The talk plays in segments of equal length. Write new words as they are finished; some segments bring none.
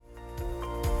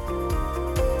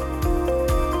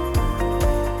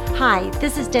Hi,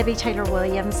 this is Debbie Taylor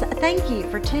Williams. Thank you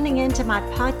for tuning in to my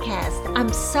podcast.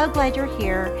 I'm so glad you're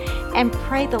here and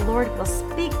pray the Lord will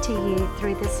speak to you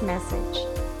through this message.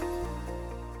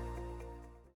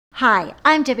 Hi,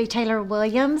 I'm Debbie Taylor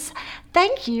Williams.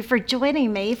 Thank you for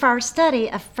joining me for our study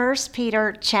of 1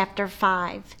 Peter chapter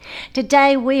 5.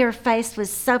 Today we are faced with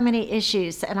so many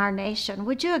issues in our nation.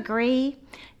 Would you agree?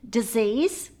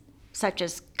 Disease, such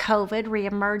as COVID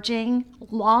reemerging,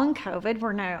 long COVID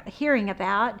we're now hearing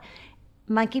about,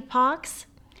 monkeypox,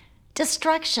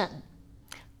 destruction,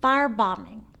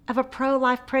 firebombing of a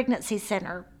pro-life pregnancy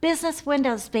center, business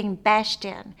windows being bashed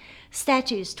in,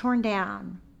 statues torn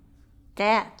down,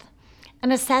 death,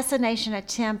 an assassination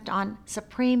attempt on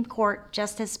Supreme Court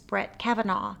Justice Brett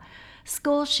Kavanaugh,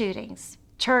 school shootings,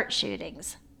 church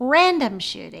shootings, random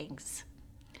shootings,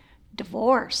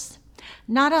 divorce,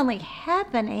 not only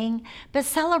happening, but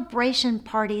celebration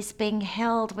parties being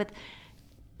held with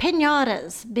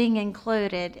piñatas being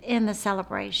included in the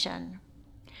celebration.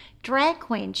 Drag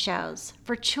queen shows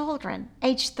for children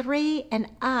aged 3 and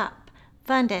up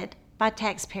funded by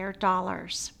taxpayer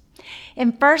dollars.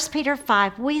 In 1 Peter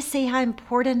 5, we see how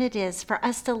important it is for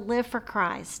us to live for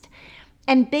Christ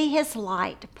and be His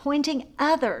light, pointing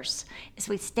others as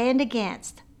we stand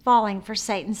against falling for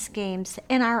Satan's schemes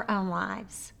in our own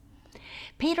lives.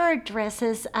 Peter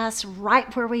addresses us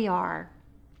right where we are.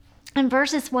 In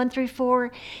verses 1 through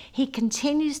 4, he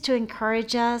continues to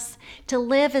encourage us to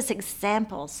live as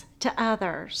examples to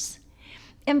others.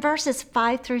 In verses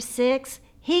 5 through 6,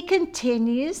 he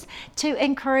continues to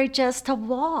encourage us to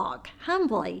walk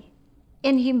humbly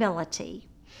in humility.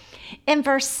 In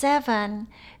verse 7,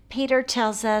 Peter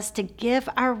tells us to give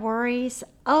our worries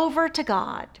over to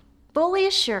God, fully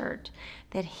assured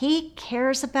that He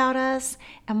cares about us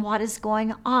and what is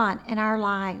going on in our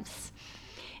lives.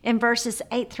 In verses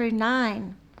 8 through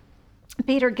 9,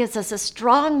 Peter gives us a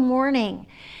strong warning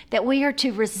that we are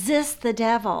to resist the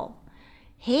devil.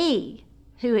 He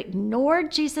who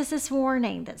ignored Jesus'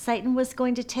 warning that Satan was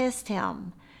going to test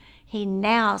him, he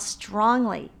now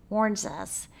strongly warns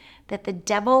us that the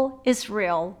devil is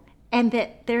real and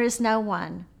that there is no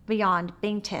one beyond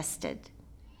being tested.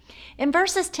 In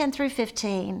verses 10 through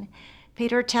 15,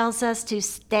 Peter tells us to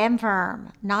stand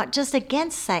firm, not just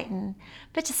against Satan,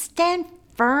 but to stand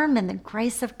firm in the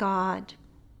grace of God.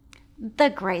 The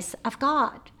grace of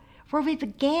God, where we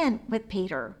began with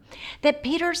Peter, that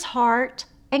Peter's heart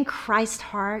and Christ's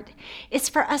heart is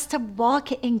for us to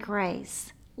walk in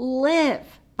grace,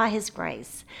 live by His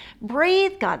grace,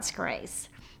 breathe God's grace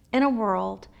in a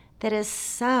world that is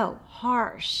so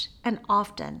harsh and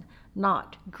often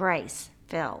not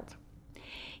grace-filled.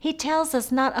 He tells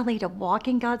us not only to walk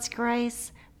in God's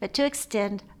grace, but to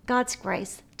extend God's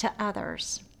grace to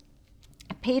others.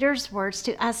 Peter's words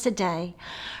to us today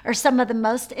are some of the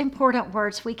most important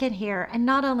words we can hear, and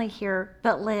not only hear,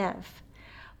 but live.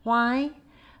 Why?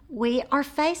 We are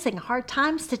facing hard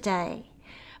times today,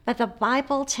 but the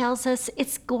Bible tells us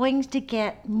it's going to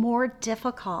get more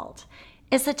difficult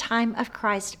as the time of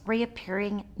Christ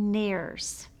reappearing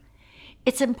nears.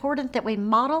 It's important that we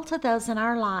model to those in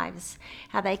our lives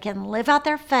how they can live out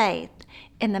their faith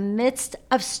in the midst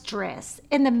of stress,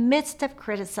 in the midst of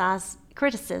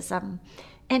criticism,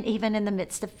 and even in the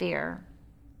midst of fear.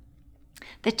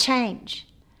 The challenge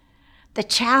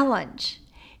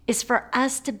is for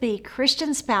us to be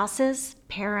Christian spouses,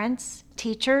 parents,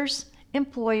 teachers,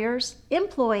 employers,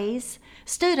 employees,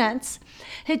 students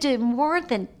who do more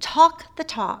than talk the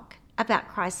talk about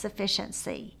Christ's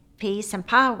sufficiency, peace, and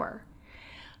power.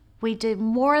 We do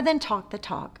more than talk the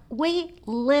talk. We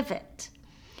live it.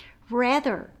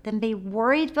 Rather than be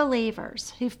worried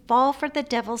believers who fall for the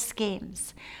devil's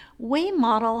schemes, we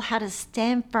model how to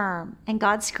stand firm in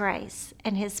God's grace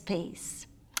and His peace.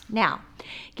 Now,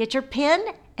 get your pen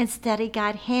and study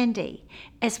guide handy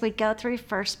as we go through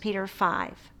 1 Peter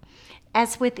 5.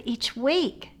 As with each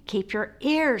week, keep your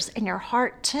ears and your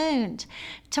heart tuned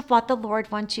to what the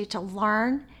Lord wants you to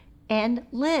learn and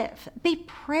live. Be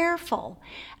prayerful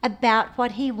about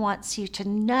what He wants you to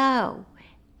know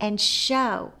and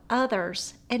show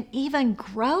others and even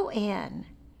grow in.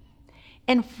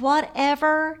 In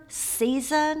whatever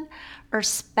season or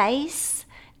space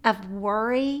of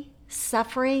worry,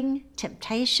 suffering,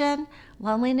 temptation,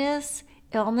 loneliness,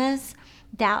 illness,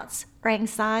 doubts, or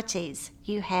anxieties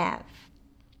you have.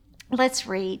 Let's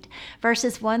read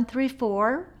verses 1 through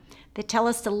 4 that tell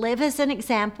us to live as an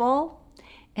example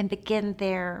and begin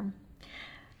there.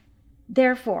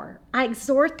 Therefore, I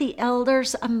exhort the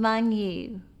elders among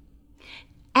you,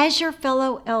 as your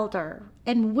fellow elder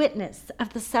and witness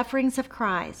of the sufferings of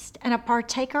Christ, and a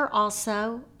partaker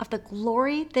also of the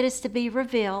glory that is to be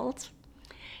revealed,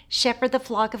 Shepherd the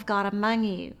flock of God among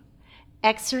you,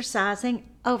 exercising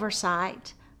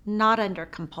oversight, not under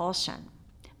compulsion,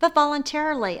 but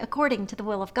voluntarily according to the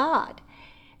will of God,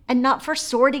 and not for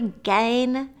sordid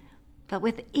gain, but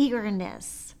with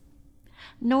eagerness,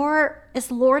 nor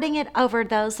as lording it over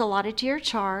those allotted to your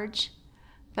charge,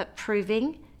 but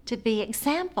proving to be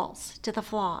examples to the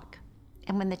flock.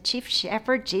 And when the chief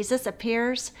shepherd, Jesus,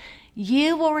 appears,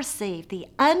 you will receive the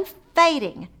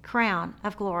unfading crown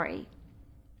of glory.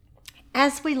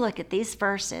 As we look at these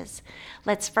verses,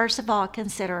 let's first of all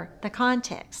consider the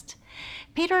context.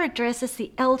 Peter addresses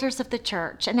the elders of the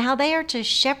church and how they are to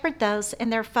shepherd those in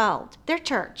their fold, their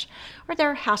church, or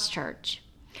their house church.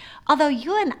 Although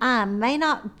you and I may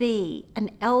not be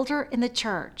an elder in the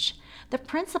church, the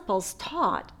principles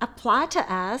taught apply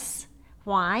to us.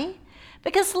 Why?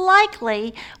 Because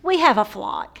likely we have a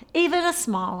flock, even a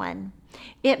small one.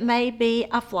 It may be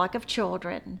a flock of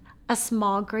children, a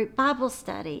small group Bible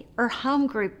study, or home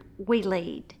group we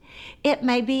lead. It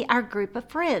may be our group of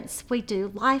friends we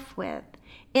do life with.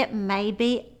 It may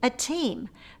be a team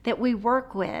that we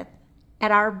work with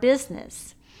at our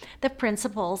business. The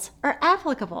principles are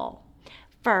applicable.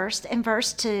 First, in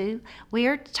verse 2, we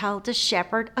are told to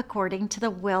shepherd according to the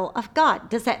will of God.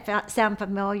 Does that sound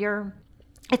familiar?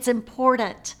 It's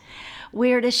important.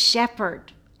 We are to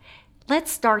shepherd.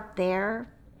 Let's start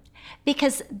there,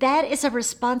 because that is a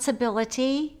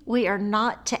responsibility we are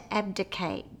not to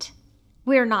abdicate.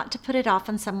 We are not to put it off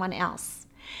on someone else.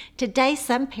 Today,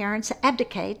 some parents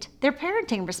abdicate their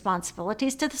parenting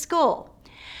responsibilities to the school.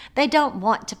 They don't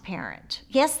want to parent.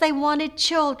 Yes, they wanted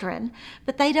children,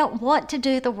 but they don't want to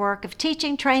do the work of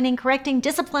teaching, training, correcting,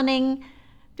 disciplining,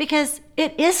 because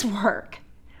it is work.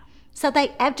 So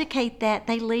they abdicate that,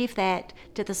 they leave that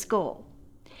to the school.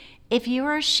 If you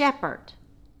are a shepherd,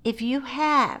 if you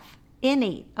have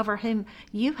any over whom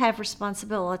you have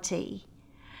responsibility,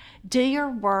 do your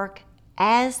work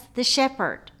as the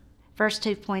shepherd. Verse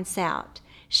 2 points out,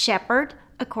 shepherd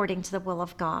according to the will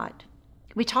of God.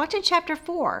 We talked in chapter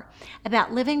 4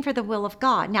 about living for the will of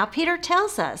God. Now, Peter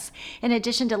tells us, in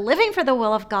addition to living for the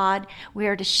will of God, we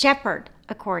are to shepherd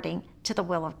according to the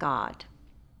will of God.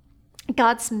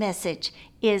 God's message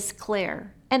is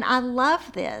clear, and I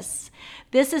love this.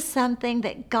 This is something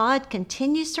that God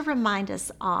continues to remind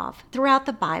us of throughout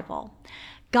the Bible.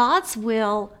 God's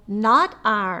will, not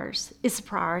ours, is a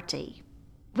priority.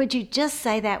 Would you just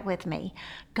say that with me?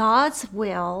 God's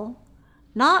will,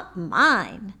 not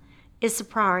mine, is a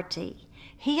priority.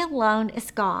 He alone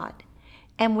is God,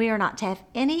 and we are not to have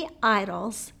any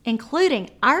idols, including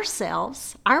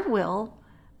ourselves, our will,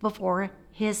 before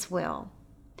His will.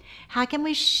 How can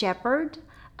we shepherd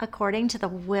according to the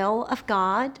will of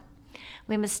God?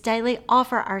 We must daily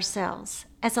offer ourselves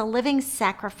as a living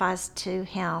sacrifice to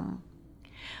Him.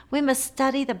 We must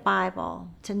study the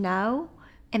Bible to know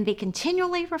and be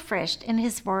continually refreshed in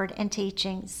His word and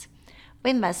teachings.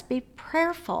 We must be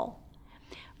prayerful.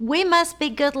 We must be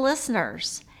good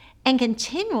listeners and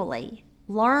continually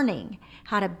learning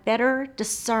how to better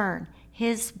discern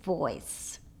His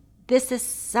voice. This is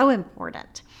so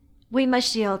important. We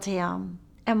must yield to Him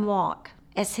and walk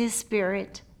as His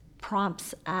Spirit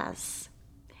prompts us.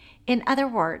 In other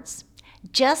words,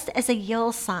 just as a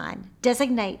yield sign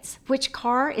designates which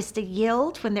car is to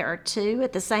yield when there are two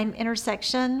at the same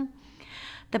intersection,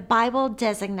 the Bible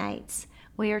designates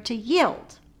we are to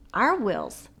yield our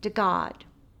wills to God.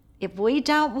 If we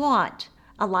don't want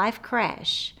a life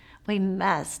crash, we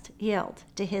must yield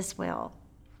to His will.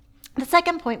 The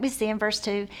second point we see in verse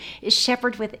 2 is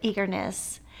shepherd with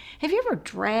eagerness. Have you ever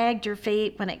dragged your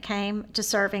feet when it came to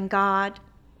serving God?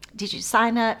 Did you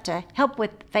sign up to help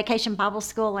with Vacation Bible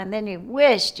School and then you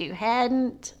wished you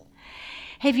hadn't?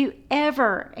 Have you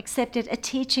ever accepted a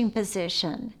teaching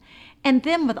position and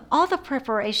then with all the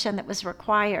preparation that was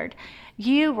required,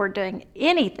 you were doing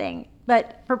anything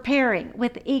but preparing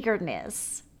with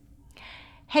eagerness?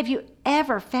 Have you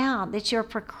ever found that you're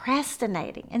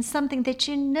procrastinating in something that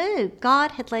you knew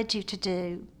God had led you to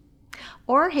do?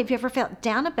 Or have you ever felt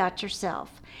down about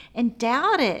yourself and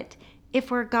doubted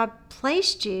if where God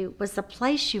placed you was the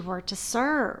place you were to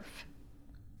serve?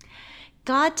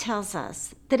 God tells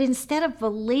us that instead of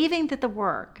believing that the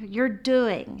work you're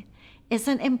doing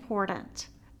isn't important,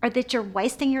 or that you're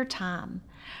wasting your time,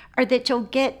 or that you'll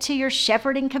get to your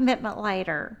shepherding commitment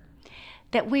later,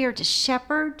 that we are to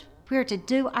shepherd, we are to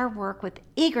do our work with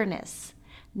eagerness,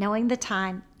 knowing the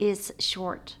time is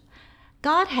short.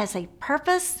 God has a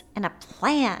purpose and a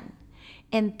plan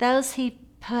in those He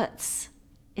puts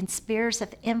in spheres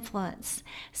of influence.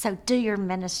 So do your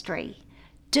ministry,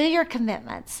 do your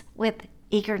commitments with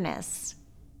eagerness.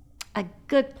 A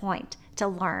good point to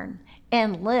learn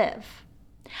and live.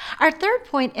 Our third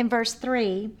point in verse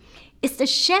 3 is the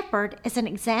shepherd as an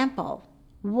example,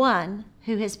 one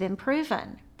who has been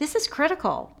proven. This is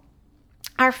critical.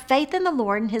 Our faith in the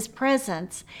Lord and His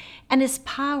presence and His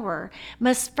power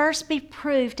must first be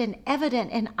proved and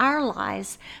evident in our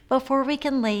lives before we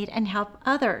can lead and help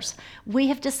others. We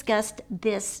have discussed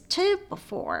this too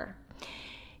before.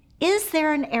 Is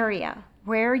there an area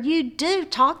where you do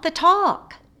talk the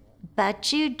talk,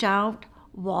 but you don't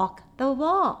walk the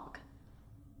walk?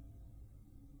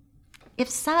 If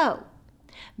so,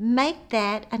 make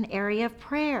that an area of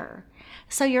prayer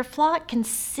so your flock can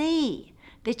see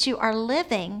that you are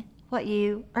living what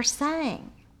you are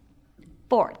saying.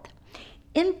 Fourth,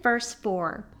 in verse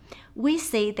 4, we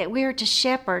see that we are to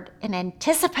shepherd in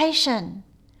anticipation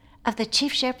of the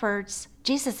chief shepherd's,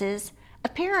 Jesus'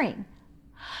 appearing.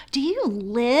 Do you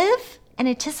live an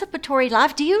anticipatory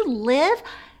life? Do you live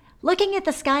looking at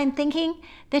the sky and thinking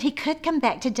that He could come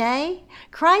back today?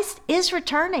 Christ is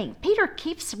returning. Peter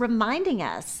keeps reminding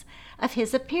us of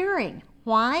His appearing.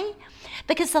 Why?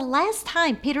 Because the last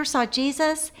time Peter saw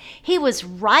Jesus, He was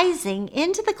rising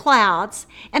into the clouds,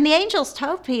 and the angels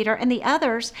told Peter and the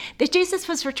others that Jesus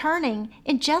was returning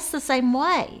in just the same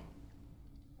way.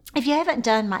 If you haven't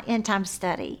done my end time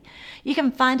study, you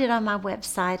can find it on my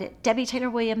website at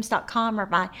debbietaylorwilliams.com or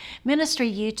my ministry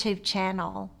YouTube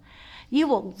channel. You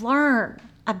will learn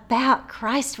about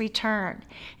Christ's return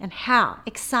and how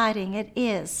exciting it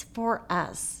is for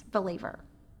us, believer.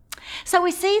 So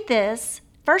we see this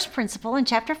first principle in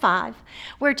chapter 5.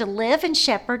 We're to live and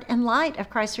shepherd in light of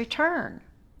Christ's return.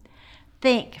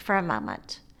 Think for a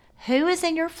moment. Who is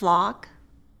in your flock?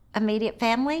 Immediate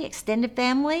family, extended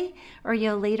family? Are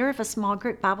you a leader of a small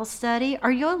group Bible study?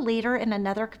 Are you a leader in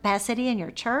another capacity in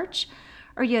your church?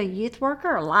 Are you a youth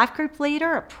worker, a life group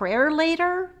leader, a prayer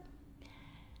leader?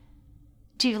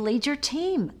 Do you lead your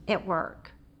team at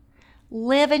work?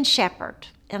 Live and shepherd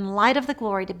in light of the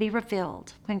glory to be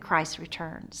revealed when Christ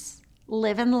returns.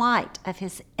 Live in light of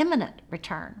His imminent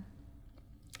return.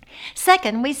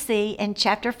 Second, we see in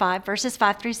chapter 5, verses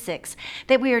 5 through 6,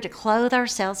 that we are to clothe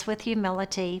ourselves with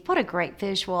humility. What a great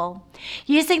visual.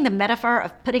 Using the metaphor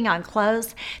of putting on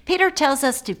clothes, Peter tells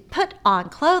us to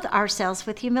clothe ourselves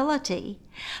with humility.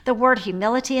 The word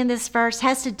humility in this verse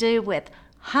has to do with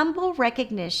humble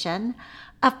recognition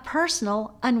of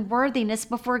personal unworthiness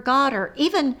before God or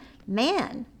even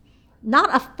man.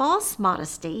 Not a false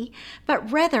modesty,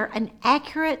 but rather an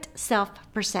accurate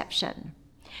self-perception.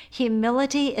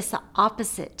 Humility is the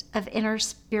opposite of inner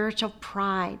spiritual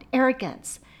pride,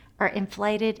 arrogance, or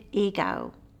inflated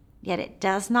ego. Yet it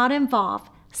does not involve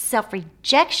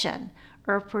self-rejection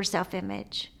or poor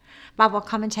self-image. Bible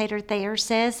commentator Thayer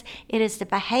says it is to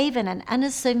behave in an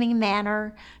unassuming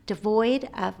manner, devoid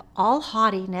of all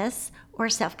haughtiness or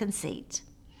self-conceit.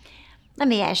 Let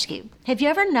me ask you, have you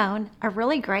ever known a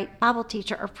really great Bible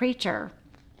teacher or preacher,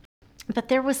 but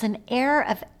there was an air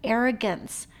of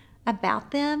arrogance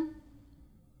about them?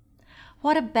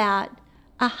 What about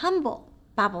a humble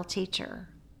Bible teacher?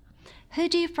 Who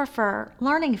do you prefer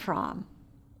learning from?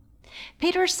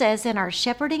 Peter says in our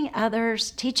shepherding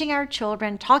others, teaching our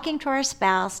children, talking to our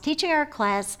spouse, teaching our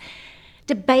class,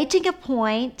 debating a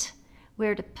point,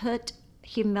 we're to put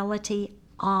humility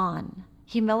on.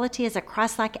 Humility is a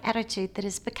Christ-like attitude that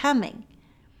is becoming.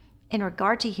 In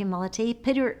regard to humility,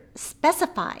 Peter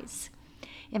specifies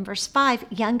in verse 5,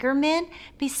 younger men,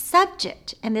 be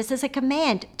subject, and this is a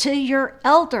command, to your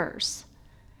elders.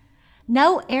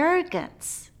 No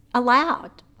arrogance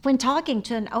allowed when talking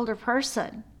to an older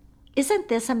person. Isn't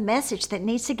this a message that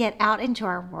needs to get out into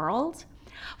our world?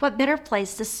 What better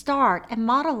place to start and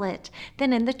model it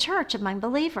than in the church among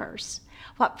believers?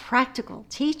 What practical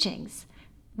teachings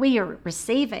we are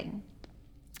receiving.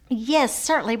 Yes,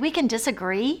 certainly we can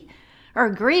disagree or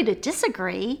agree to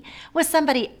disagree with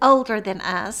somebody older than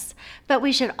us, but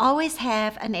we should always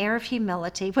have an air of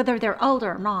humility, whether they're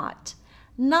older or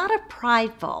not a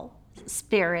prideful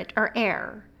spirit or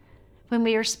air when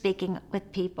we are speaking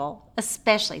with people,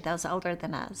 especially those older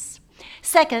than us.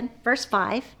 Second, verse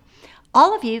 5,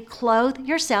 all of you clothe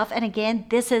yourself, and again,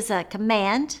 this is a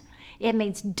command. It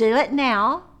means do it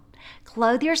now.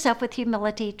 Clothe yourself with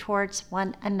humility towards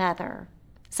one another.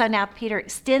 So now Peter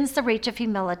extends the reach of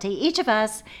humility. Each of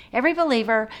us, every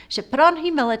believer, should put on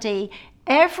humility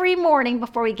every morning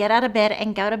before we get out of bed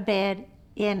and go to bed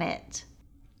in it.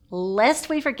 Lest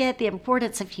we forget the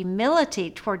importance of humility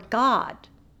toward God,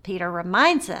 Peter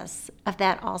reminds us of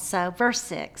that also. Verse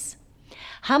 6,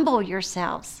 humble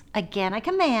yourselves. Again, a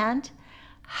command.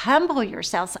 Humble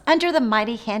yourselves under the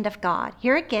mighty hand of God.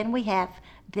 Here again we have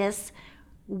this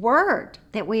word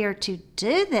that we are to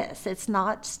do this. It's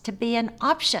not to be an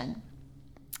option.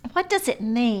 What does it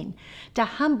mean to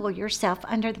humble yourself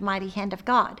under the mighty hand of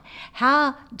God?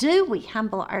 How do we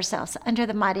humble ourselves under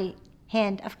the mighty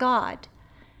hand of God?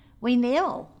 We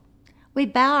kneel. We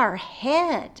bow our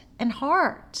head and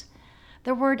heart.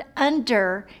 The word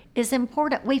under is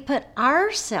important. We put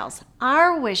ourselves,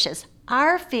 our wishes,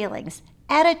 our feelings,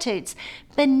 attitudes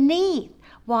beneath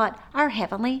what our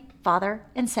Heavenly Father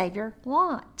and Savior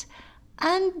want,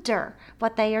 under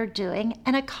what they are doing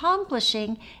and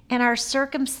accomplishing in our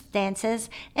circumstances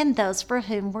and those for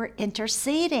whom we're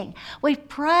interceding. We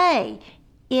pray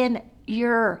in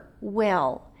your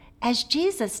will, as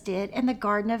Jesus did in the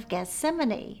Garden of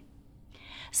Gethsemane.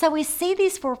 So we see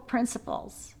these 4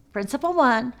 principles. Principle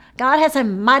 1, God has a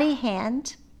mighty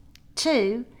hand.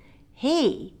 2,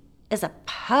 He is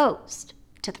opposed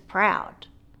to the proud.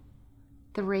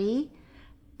 3,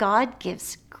 God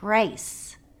gives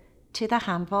grace to the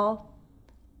humble.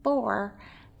 4,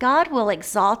 God will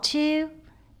exalt you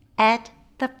at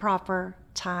the proper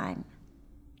time.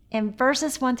 In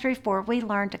verses 1 through 4, we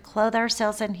learn to clothe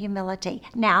ourselves in humility.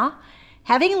 Now,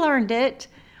 having learned it,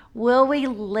 will we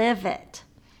live it?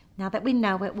 Now that we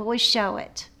know it, will we show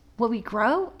it? Will we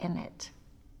grow in it?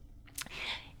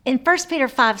 In 1 Peter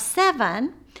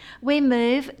 5:7, we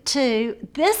move to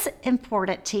this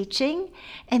important teaching,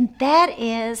 and that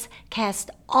is cast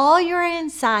all your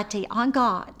anxiety on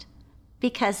God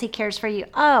because He cares for you.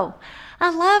 Oh,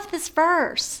 I love this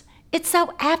verse. It's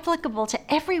so applicable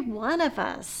to every one of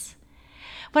us.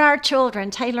 When our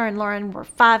children, Taylor and Lauren, were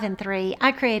 5 and 3,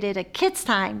 I created a Kids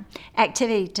Time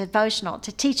activity devotional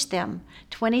to teach them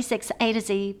 26 A to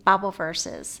Z Bible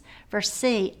verses. For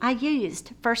C, I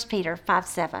used 1 Peter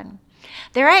 5:7.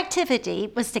 Their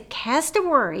activity was to cast a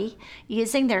worry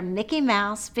using their Mickey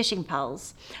Mouse fishing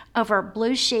poles over a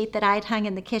blue sheet that I had hung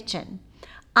in the kitchen.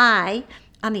 I,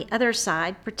 on the other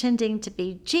side, pretending to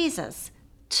be Jesus,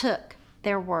 took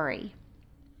their worry.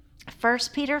 1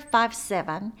 Peter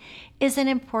 5:7 is an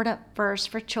important verse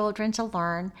for children to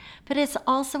learn, but it's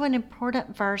also an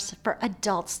important verse for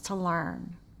adults to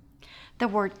learn. The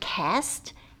word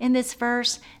cast in this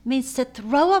verse means to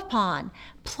throw upon,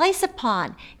 place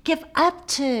upon, give up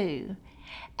to.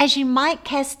 As you might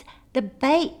cast the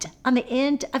bait on the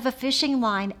end of a fishing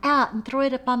line out and throw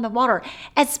it upon the water,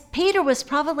 as Peter was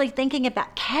probably thinking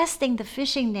about casting the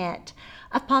fishing net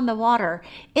upon the water,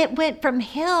 it went from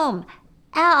him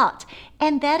out.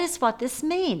 And that is what this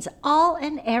means. All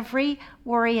and every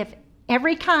worry of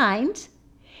every kind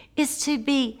is to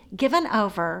be given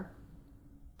over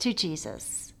to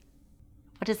Jesus.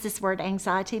 What does this word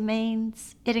anxiety mean?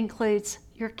 It includes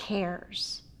your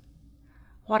cares.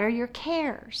 What are your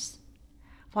cares?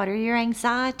 What are your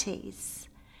anxieties?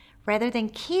 Rather than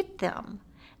keep them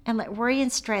and let worry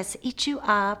and stress eat you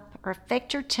up or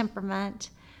affect your temperament,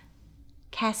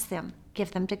 cast them,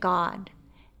 give them to God.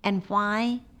 And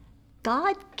why?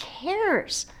 God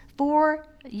cares for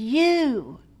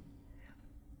you.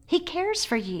 He cares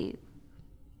for you.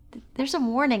 There's a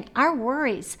warning. Our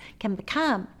worries can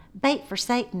become bait for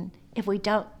Satan if we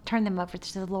don't turn them over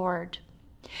to the Lord.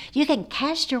 You can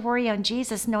cast your worry on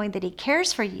Jesus knowing that He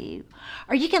cares for you,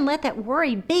 or you can let that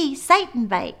worry be Satan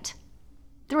bait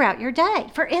throughout your day.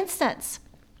 For instance,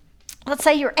 let's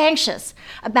say you're anxious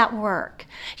about work.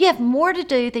 You have more to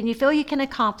do than you feel you can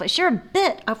accomplish. You're a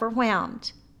bit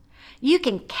overwhelmed. You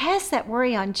can cast that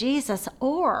worry on Jesus,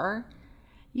 or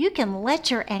you can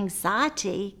let your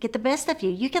anxiety get the best of you.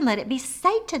 You can let it be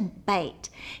Satan bait.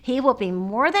 He will be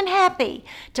more than happy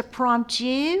to prompt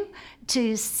you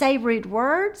to say rude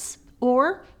words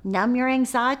or numb your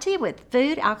anxiety with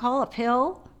food, alcohol, a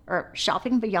pill, or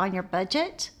shopping beyond your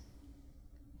budget.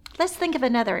 Let's think of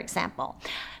another example.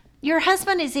 Your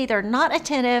husband is either not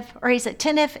attentive or he's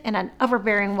attentive in an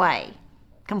overbearing way,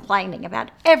 complaining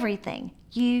about everything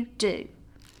you do.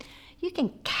 You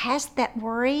can cast that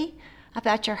worry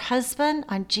about your husband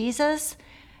on Jesus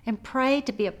and pray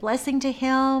to be a blessing to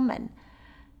him and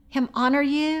him honor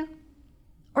you.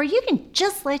 Or you can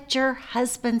just let your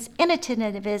husband's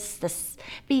inattentiveness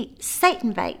be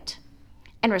Satan bait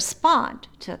and respond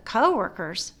to a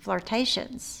coworker's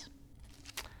flirtations.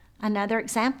 Another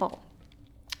example.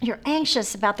 You're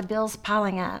anxious about the bills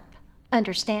piling up,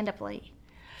 understandably.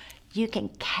 You can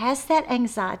cast that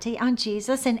anxiety on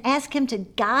Jesus and ask Him to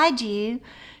guide you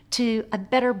to a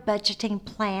better budgeting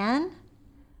plan.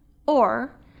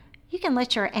 Or you can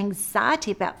let your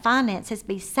anxiety about finances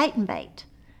be Satan bait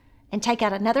and take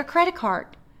out another credit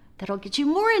card that'll get you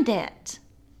more in debt.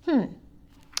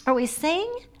 Are we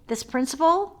seeing this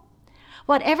principle?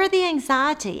 Whatever the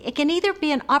anxiety, it can either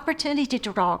be an opportunity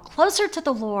to draw closer to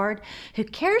the Lord who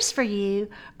cares for you,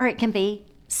 or it can be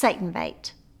Satan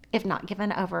bait if not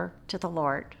given over to the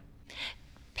Lord.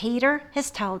 Peter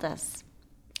has told us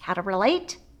how to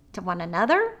relate to one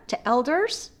another, to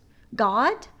elders,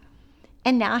 God,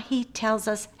 and now he tells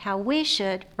us how we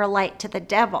should relate to the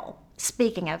devil,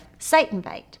 speaking of Satan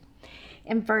bait.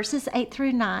 In verses 8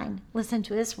 through 9, listen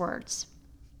to his words.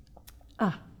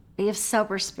 Be of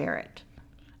sober spirit.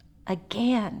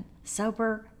 Again,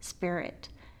 sober spirit.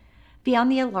 Be on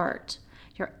the alert.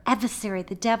 Your adversary,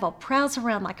 the devil, prowls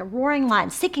around like a roaring lion,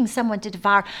 seeking someone to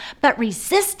devour, but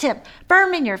resist him,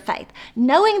 firm in your faith,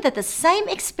 knowing that the same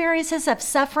experiences of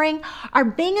suffering are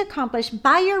being accomplished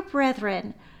by your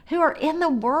brethren who are in the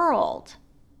world.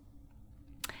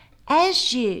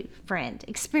 As you, friend,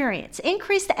 experience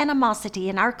increased animosity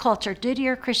in our culture due to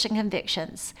your Christian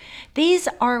convictions, these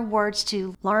are words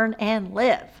to learn and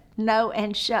live, know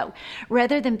and show,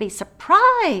 rather than be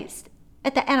surprised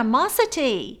at the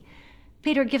animosity.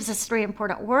 Peter gives us 3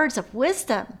 important words of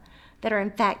wisdom that are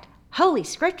in fact Holy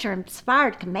Scripture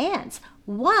inspired commands.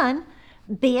 1,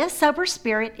 be a sober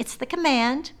spirit. It's the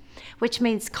command, which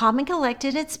means calm and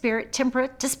collected in spirit,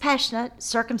 temperate, dispassionate,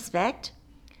 circumspect.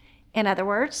 In other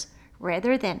words,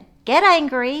 rather than get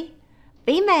angry,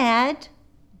 be mad,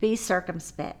 be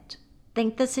circumspect.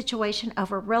 Think the situation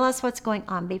over, realize what's going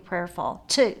on, be prayerful.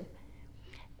 2,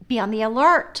 be on the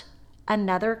alert.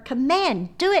 Another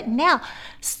command. Do it now.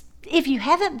 If you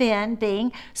haven't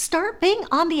been start being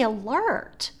on the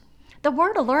alert. The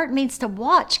word alert means to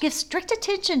watch, give strict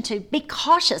attention to, be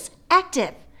cautious,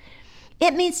 active.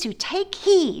 It means to take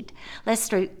heed,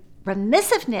 lest through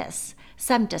remissiveness,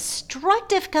 some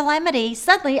destructive calamity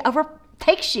suddenly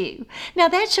overtakes you. Now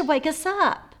that should wake us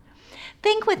up.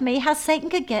 Think with me how Satan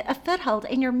could get a foothold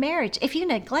in your marriage if you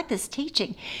neglect this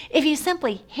teaching, if you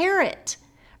simply hear it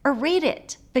or read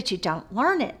it, but you don't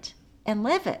learn it and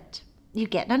live it. You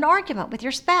get in an argument with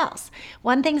your spouse.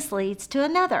 One thing leads to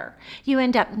another. You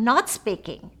end up not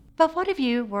speaking. But what if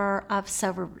you were of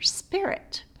sober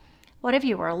spirit? What if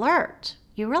you were alert?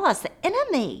 You realize the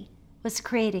enemy was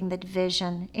creating the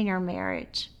division in your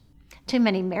marriage. Too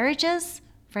many marriages,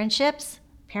 friendships,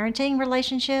 parenting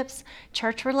relationships,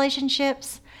 church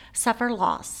relationships suffer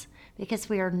loss because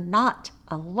we are not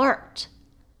alert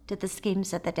to the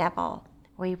schemes of the devil.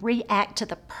 We react to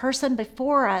the person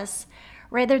before us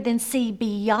rather than see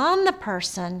beyond the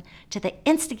person to the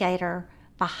instigator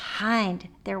behind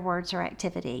their words or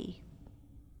activity.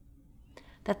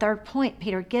 The 3rd point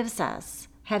Peter gives us,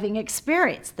 having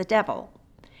experienced the devil,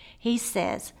 he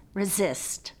says,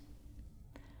 resist.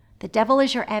 The devil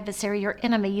is your adversary, your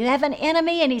enemy. You have an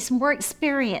enemy and he's more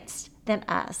experienced than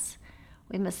us.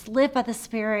 We must live by the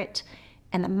Spirit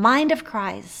and the mind of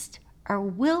Christ, or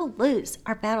we'll lose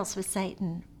our battles with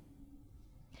Satan.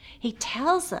 He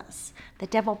tells us the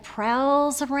devil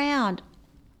prowls around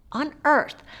on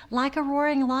earth like a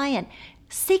roaring lion,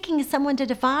 seeking someone to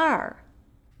devour.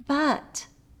 But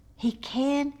he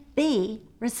can be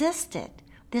resisted.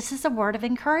 This is a word of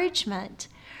encouragement.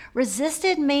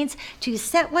 Resisted means to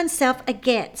set oneself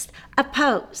against,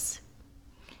 oppose.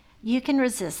 You can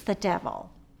resist the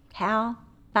devil. How?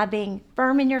 By being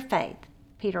firm in your faith,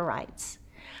 Peter writes.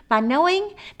 By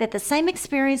knowing that the same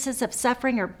experiences of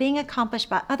suffering are being accomplished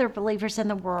by other believers in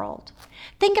the world.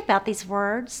 Think about these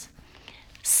words.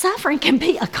 Suffering can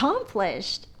be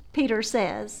accomplished, Peter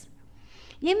says.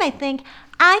 You may think,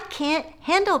 I can't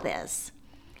handle this,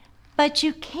 but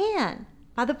you can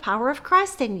by the power of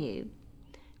Christ in you.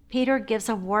 Peter gives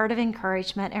a word of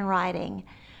encouragement in writing,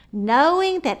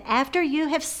 knowing that after you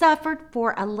have suffered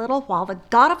for a little while, the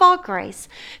God of all grace,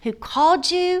 who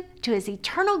called you to his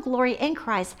eternal glory in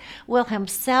Christ, will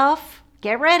himself,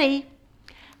 get ready,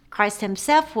 Christ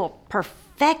himself will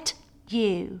perfect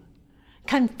you,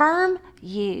 confirm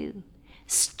you,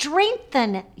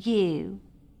 strengthen you,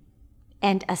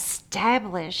 and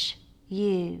establish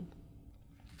you.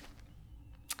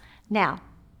 Now,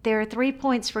 there are 3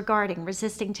 points regarding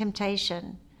resisting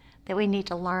temptation that we need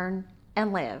to learn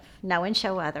and live, know and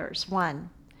show others. 1,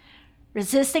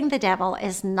 resisting the devil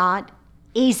is not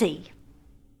easy.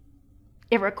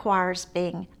 It requires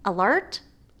being alert,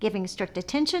 giving strict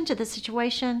attention to the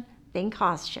situation, being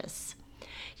cautious.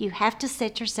 You have to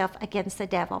set yourself against the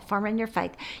devil, firm in your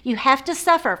faith. You have to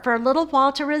suffer for a little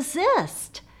while to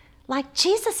resist, like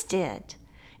Jesus did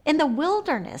in the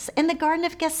wilderness, in the Garden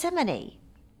of Gethsemane.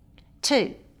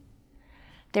 2,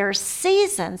 there are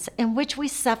seasons in which we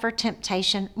suffer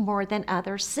temptation more than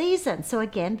other seasons. So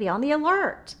again, be on the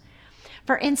alert.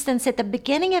 For instance, at the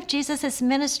beginning of Jesus'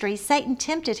 ministry, Satan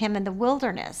tempted him in the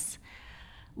wilderness.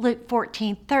 Luke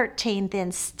 14:13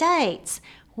 then states,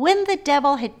 when the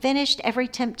devil had finished every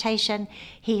temptation,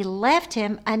 he left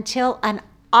him until an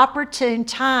opportune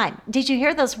time. Did you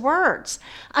hear those words?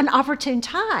 An opportune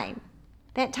time.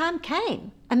 That time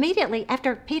came immediately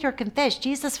after Peter confessed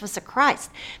Jesus was the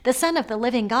Christ, the Son of the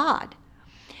living God.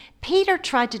 Peter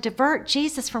tried to divert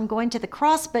Jesus from going to the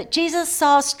cross, but Jesus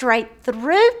saw straight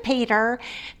through Peter,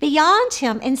 beyond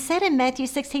him, and said in Matthew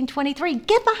 16:23,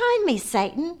 "Get behind me,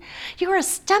 Satan. You are a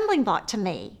stumbling block to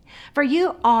me, for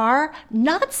you are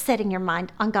not setting your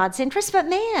mind on God's interest, but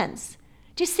man's."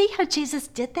 Do you see how Jesus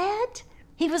did that?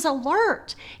 He was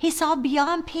alert. He saw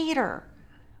beyond Peter.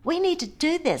 We need to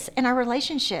do this in our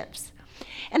relationships.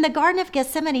 In the Garden of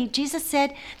Gethsemane, Jesus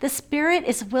said, "The spirit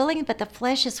is willing, but the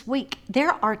flesh is weak."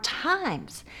 There are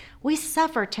times we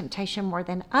suffer temptation more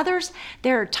than others.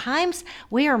 There are times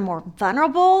we are more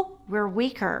vulnerable, we're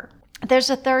weaker. There's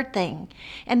a third thing,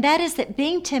 and that is that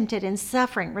being tempted and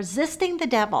suffering, resisting the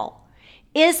devil,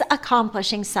 is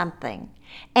accomplishing something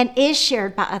and is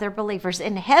shared by other believers.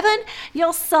 In heaven,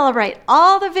 you'll celebrate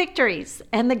all the victories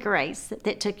and the grace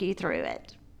that took you through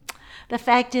it. The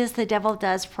fact is, the devil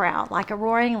does prowl like a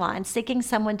roaring lion, seeking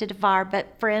someone to devour.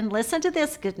 But friend, listen to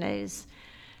this good news.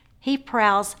 He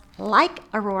prowls like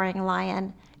a roaring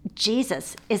lion.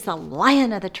 Jesus is the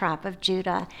Lion of the tribe of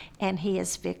Judah, and he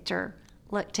is victor.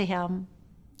 Look to him.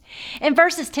 In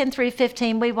verses 10 through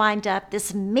 15, we wind up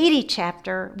this meaty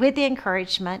chapter with the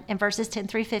encouragement in verses 10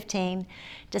 through 15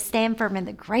 to stand firm in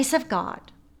the grace of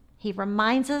God. He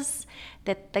reminds us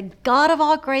that the God of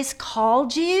all grace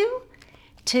called you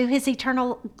to his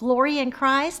eternal glory in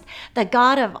Christ. The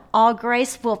God of all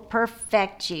grace will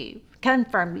perfect you,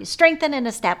 confirm you, strengthen, and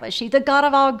establish you. The God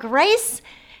of all grace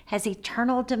has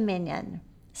eternal dominion.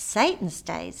 Satan's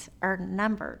days are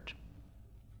numbered.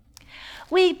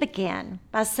 We begin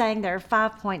by saying there are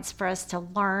 5 points for us to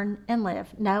learn and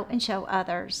live, know and show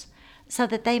others, so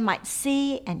that they might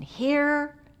see and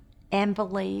hear and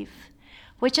believe.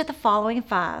 Which of the following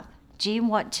 5 do you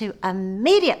want to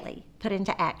immediately put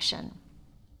into action?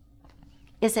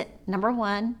 Is it number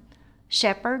 1,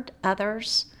 shepherd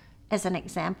others as an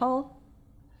example?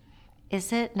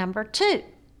 Is it number 2,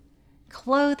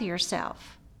 clothe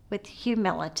yourself with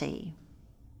humility?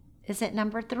 Is it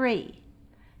number 3,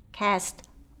 cast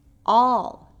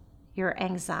all your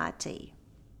anxiety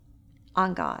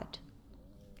on God?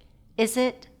 Is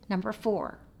it number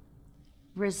 4,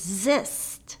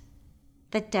 resist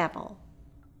the devil?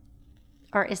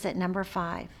 Or is it number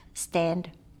 5,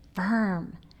 stand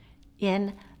firm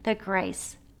in the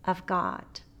grace of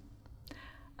God?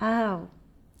 Oh,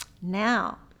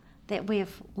 now that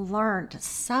we've learned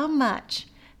so much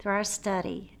through our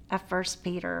study of 1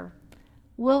 Peter,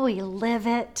 will we live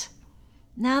it?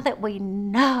 Now that we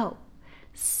know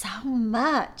so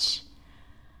much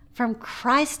from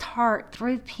Christ's heart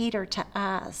through Peter to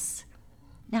us,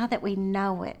 now that we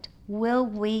know it, will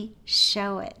we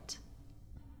show it?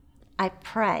 I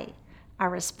pray our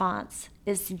response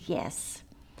is yes.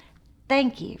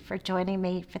 Thank you for joining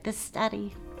me for this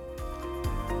study.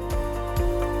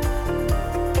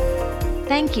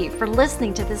 Thank you for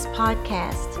listening to this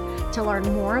podcast. To learn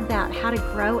more about how to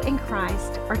grow in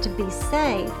Christ or to be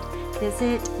saved,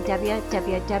 visit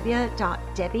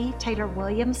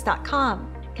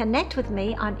www.debbietaylorwilliams.com. Connect with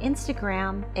me on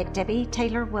Instagram at Debbie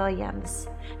Taylor Williams.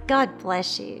 God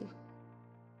bless you.